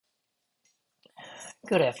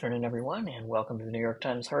Good afternoon, everyone, and welcome to the New York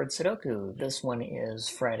Times Hard Sudoku. This one is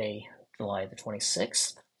Friday, July the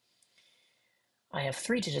 26th. I have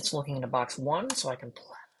 3 digits looking into box 1, so I can,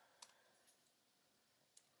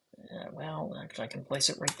 actually I can place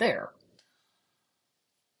it right there.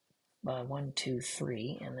 1, 2,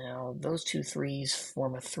 3, and now those two threes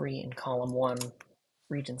form a 3 in column 1,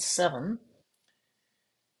 region 7.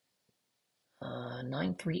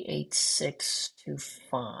 9, 3, 8, 6, 2,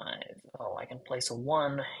 5. Oh, I can place a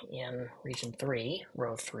 1 in region 3,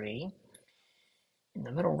 row 3. In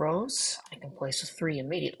the middle rows, I can place a 3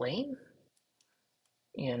 immediately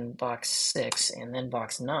in box 6 and then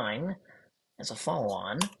box 9 as a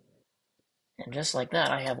follow-on. And just like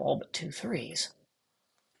that, I have all but 2 threes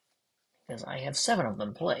because I have 7 of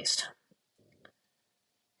them placed.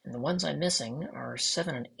 And the ones I'm missing are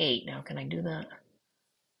 7 and 8. Now, can I do that?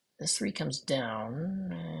 This 3 comes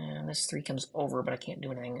down, and this 3 comes over, but I can't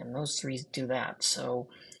do anything, and those 3s do that. So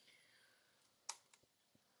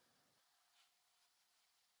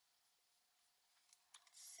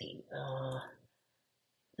let's see,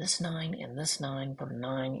 this 9 and this 9, put a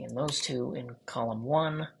 9 in those two in column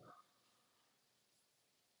 1.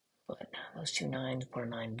 Put those two 9s, put a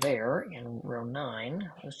 9 there in row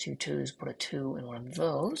 9. Those two 2s, put a 2 in one of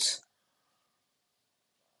those.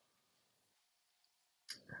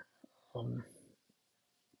 These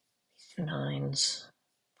two 9s,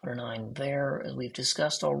 put a 9 there, as we've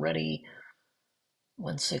discussed already.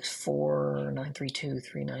 1, 6, 4, 9, 3, 2,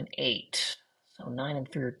 3, 9, 8. So 9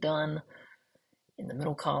 and 3 are done. In the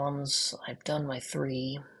middle columns, I've done my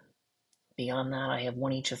 3. Beyond that, I have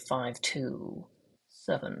one each of 5, 2,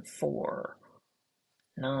 7, 4,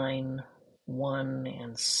 9, 1,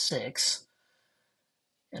 and 6.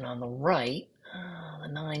 And on the right, the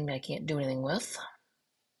 9 I can't do anything with.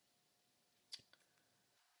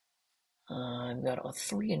 I've got a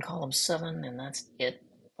 3 in column 7, and that's it.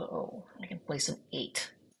 Oh, I can place an 8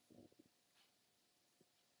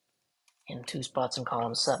 in 2 spots in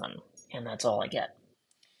column 7, and that's all I get.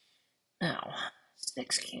 Now,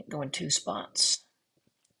 6 can't go in 2 spots.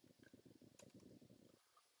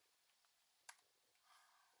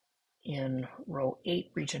 In row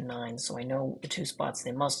 8, region 9, so I know the 2 spots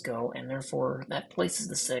they must go, and therefore that places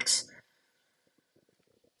the 6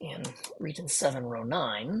 in region 7, row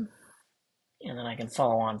 9, and then I can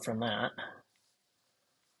follow on from that.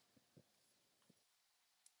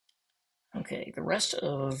 Okay, the rest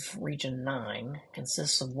of region 9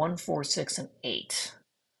 consists of 1, 4, 6, and 8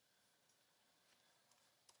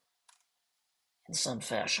 in some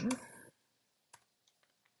fashion.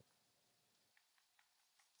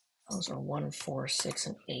 Those are 1, 4, 6,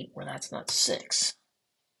 and 8, where that's not 6.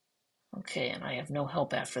 Okay, and I have no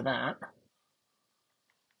help after that.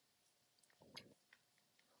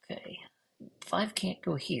 Okay, 5 can't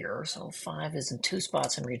go here, so 5 is in 2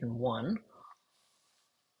 spots in region 1.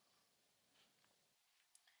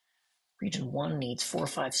 Region 1 needs 4,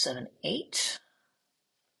 5, 7, 8.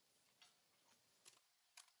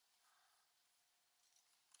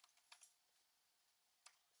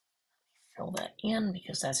 Fill that in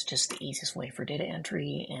because that's just the easiest way for data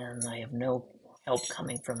entry, and I have no help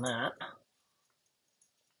coming from that.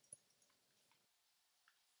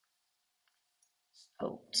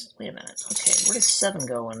 Oh, wait a minute. Okay, where does 7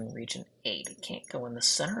 go in region 8? It can't go in the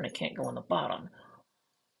center, and it can't go in the bottom.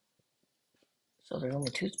 So there's only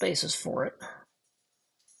 2 spaces for it.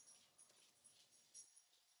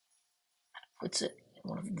 Puts it in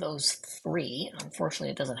one of those 3. Unfortunately,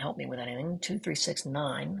 it doesn't help me with anything. 2, 3, 6,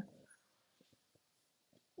 9.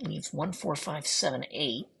 Leaves 1, 4, 5, 7,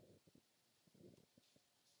 8.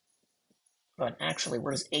 But actually,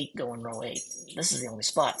 where does 8 go in row 8? This is the only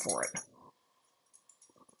spot for it.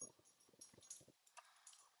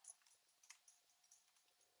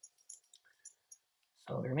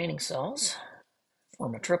 So the remaining cells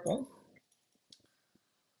form a triple.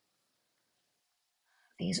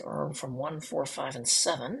 These are from 1, 4, 5, and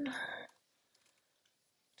 7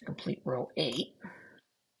 to complete row 8.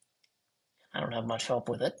 I don't have much help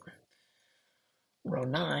with it. Row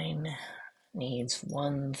 9 needs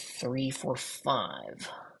 1, 3, 4, 5.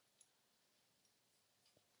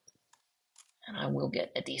 And I will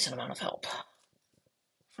get a decent amount of help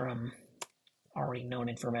from already known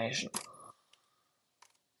information,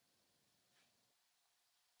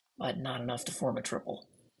 but not enough to form a triple.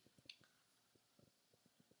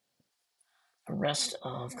 The rest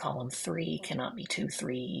of column 3 cannot be 2,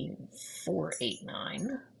 3, 4, 8,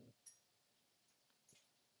 9.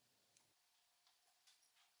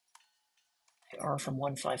 They are from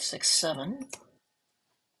 1, 5, 6, 7.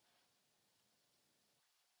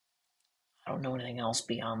 I don't know anything else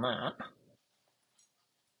beyond that.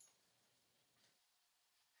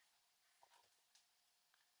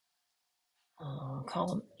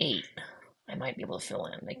 Column 8, I might be able to fill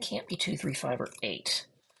in. They can't be 2, 3, 5, or 8.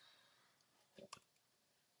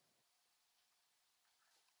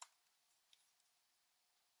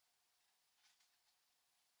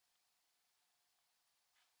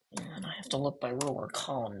 And I have to look by row or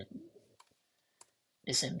column to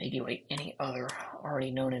disambiguate any other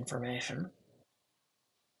already known information.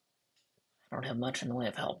 I don't have much in the way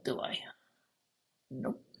of help, do I?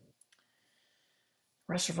 Nope.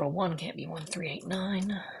 Rest of row 1 can't be 1, 3, 8,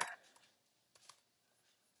 9.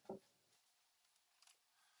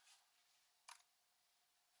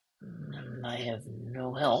 And I have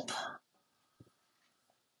no help.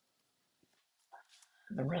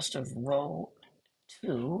 The rest of row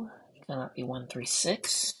 2 cannot be 1, 3,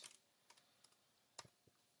 6.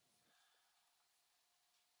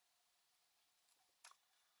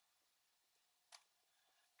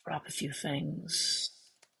 Drop a few things.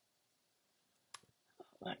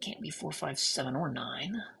 That can't be 4, 5, 7, or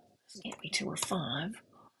 9. This can't be 2 or 5.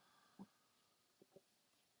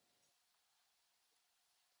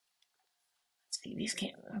 Let's see, these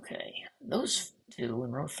can't. Okay. Those two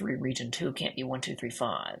in row 3, region 2, can't be 1, 2, 3,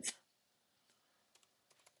 5.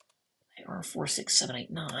 They are 4, 6, 7,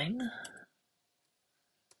 8, 9.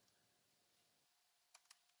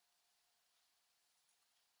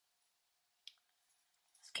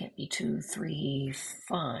 This can't be 2, 3,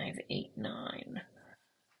 5, 8, 9.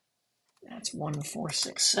 That's 1, 4,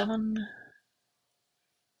 6, 7.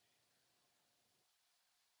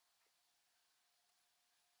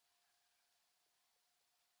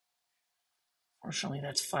 Fortunately,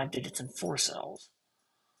 that's 5 digits in 4 cells.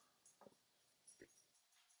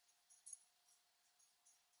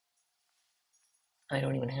 I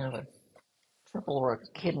don't even have a triple or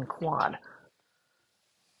a hidden quad.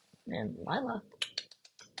 And Lila.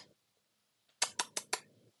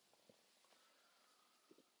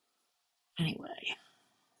 Anyway,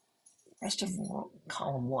 rest of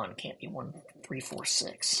column 1 can't be 1, 3, 4,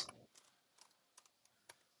 6.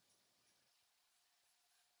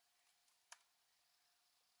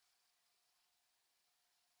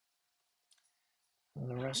 And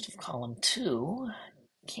the rest of column 2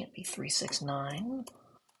 can't be 3, 6, 9.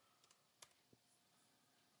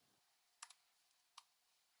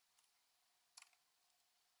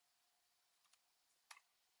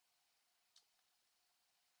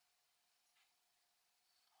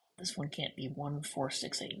 This one can't be 1, 4,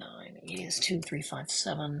 6, 8, 9. It is 2, 3, 5,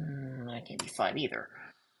 7. That can't be 5 either.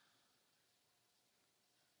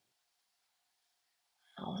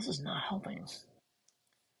 Oh, this is not helping.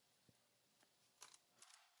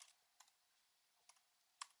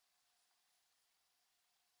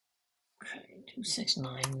 Okay, 2, 6,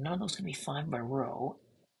 9. None of those can be 5 by row.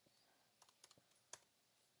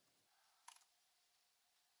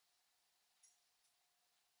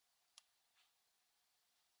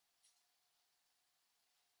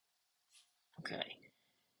 Okay.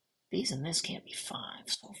 These and this can't be 5.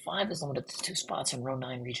 So 5 is limited to 2 spots in row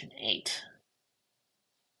 9, region 8.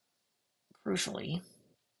 Crucially,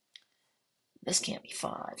 this can't be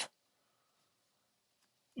 5.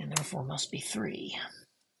 And therefore must be 3.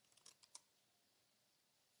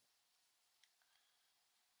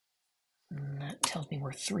 And that tells me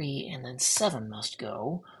where 3 and then 7 must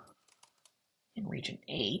go in region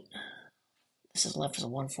 8. This is left as a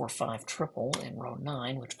 1, 4, 5 triple in row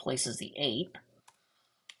 9, which places the 8.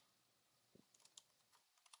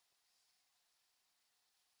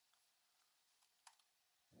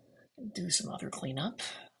 Do some other cleanup.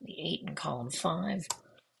 The 8 in column 5,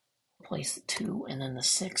 place the 2, and then the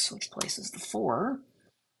 6, which places the 4,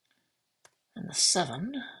 and the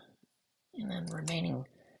 7, and then remaining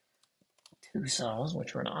 2 cells,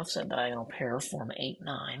 which are an offset diagonal pair, form 8,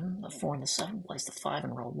 9. The 4 and the 7 place the 5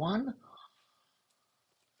 in row 1.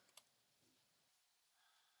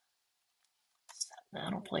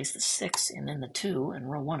 That'll place the 6 and then the 2, and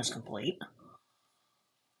row 1 is complete.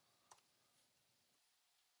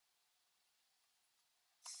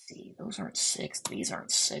 Let's see, those aren't 6, these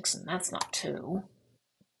aren't 6, and that's not 2.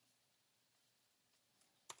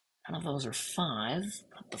 None of those are 5,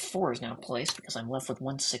 but the 4 is now placed because I'm left with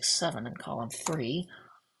 1, 6, 7 in column 3.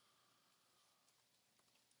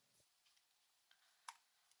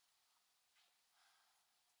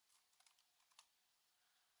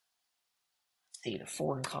 See, the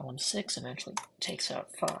 4 in column 6 eventually takes out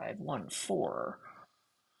 5, 1, 4.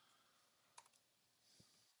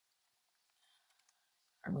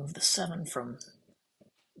 Remove the 7 from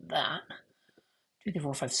that. 2, 3,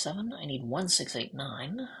 4, 5, 7. I need 1, 6, 8,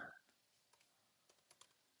 9.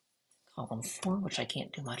 Column 4, which I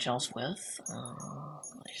can't do much else with.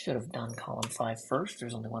 I should have done column 5 first.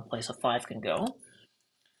 There's only one place a 5 can go.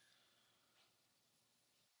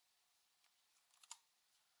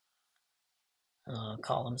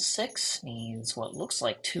 Column 6 needs what looks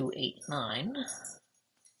like 2, 8, 9.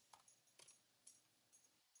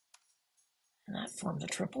 And that forms a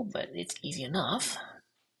triple, but it's easy enough.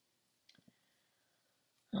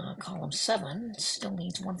 Column 7 still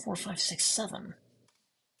needs 1, 4, 5, 6, 7.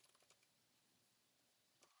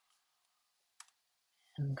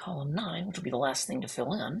 And column 9, which will be the last thing to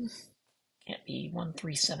fill in, can't be 1,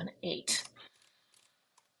 3, 7, 8.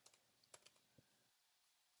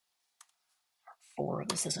 4,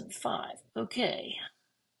 this isn't 5. Okay.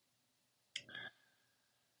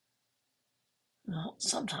 Well,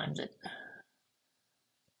 sometimes it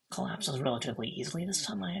collapses relatively easily. This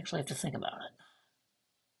time I actually have to think about it.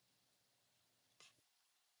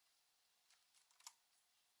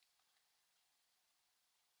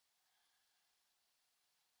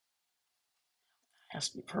 It has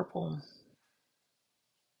to be purple.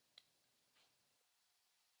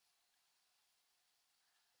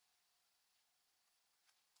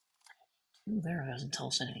 Two there doesn't tell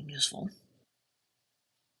us anything useful.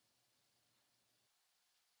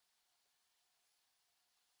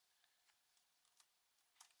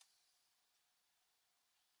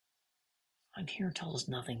 And here tells us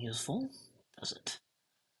nothing useful, does it?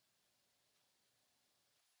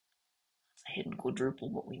 It's a hidden quadruple,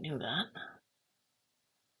 but we knew that.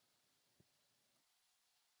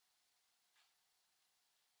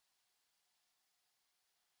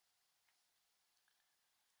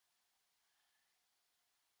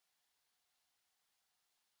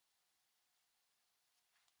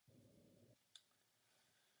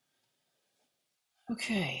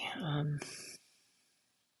 Okay,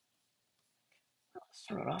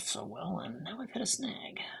 started off so well, and now I've hit a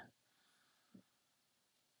snag.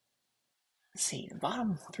 Let's see, the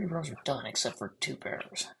bottom 3 rows are done except for 2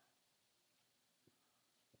 pairs.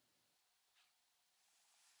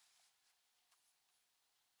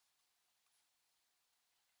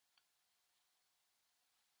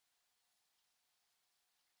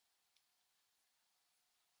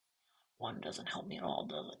 One doesn't help me at all,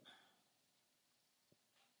 does it?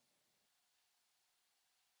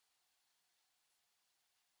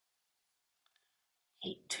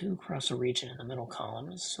 8, 2 across the region in the middle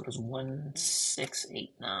columns, so does 1, 6, 8,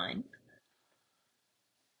 9.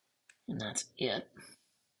 And that's it.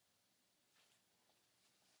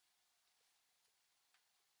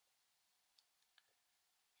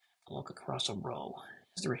 Look across a row.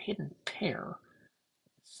 Is there a hidden pair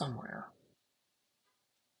somewhere?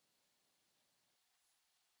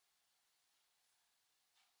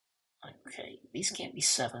 Okay, these can't be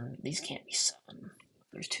 7. These can't be 7.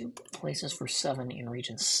 There's 2 places for 7 in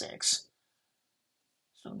region 6.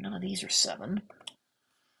 So none of these are 7.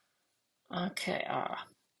 Okay,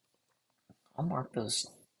 I'll mark those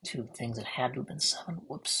 2 things that had to have been 7.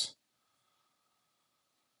 Whoops.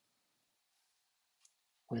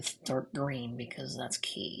 With dark green because that's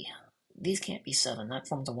key. These can't be 7. That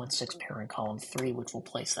forms a 1, 6 pair in column 3, which will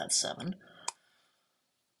place that 7.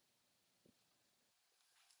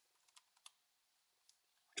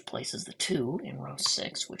 Which places the 2 in row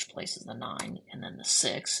 6, which places the 9, and then the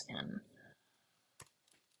 6, and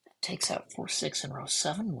takes out 4, 6 in row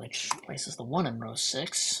 7, which places the 1 in row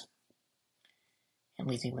 6, and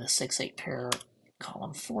leaves me with a 6, 8 pair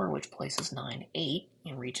column 4, which places 9, 8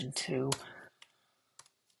 in region 2,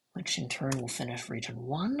 which in turn will finish region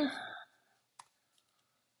 1,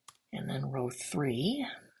 and then row 3,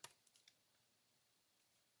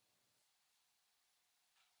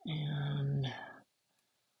 and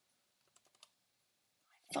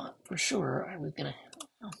I thought for sure I was gonna,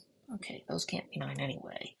 oh, okay, those can't be 9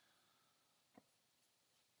 anyway.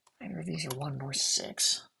 Either of these are 1 nor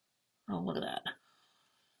 6. Oh, look at that.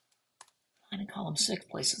 9 in column 6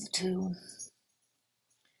 places the 2.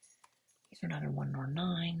 These are neither 1 nor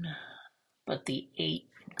 9, but the 8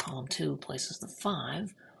 in column 2 places the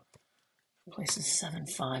 5, places 7,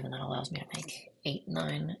 5, and that allows me to make 8,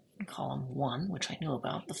 9 in column 1, which I knew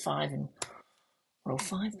about. The 5 in row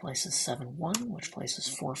 5 places 7, 1, which places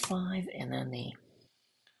 4, 5, and then the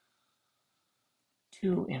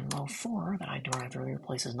 2 in row 4 that I derived earlier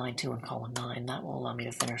places 9, 2 in column 9. That will allow me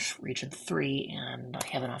to finish region 3, and I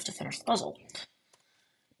have enough to finish the puzzle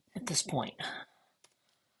at this point.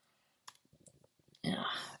 Yeah,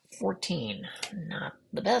 14. Not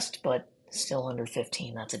the best, but still under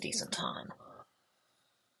 15. That's a decent time.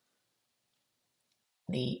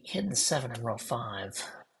 The hidden 7 in row 5,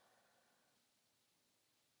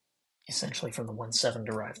 essentially from the 1, 7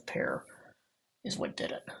 derived pair, is what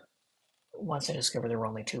did it. Once I discovered there were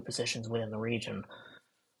only 2 positions within the region,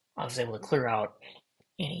 I was able to clear out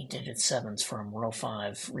any digit 7s from row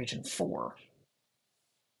 5, region 4.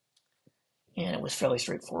 And it was fairly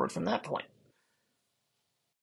straightforward from that point.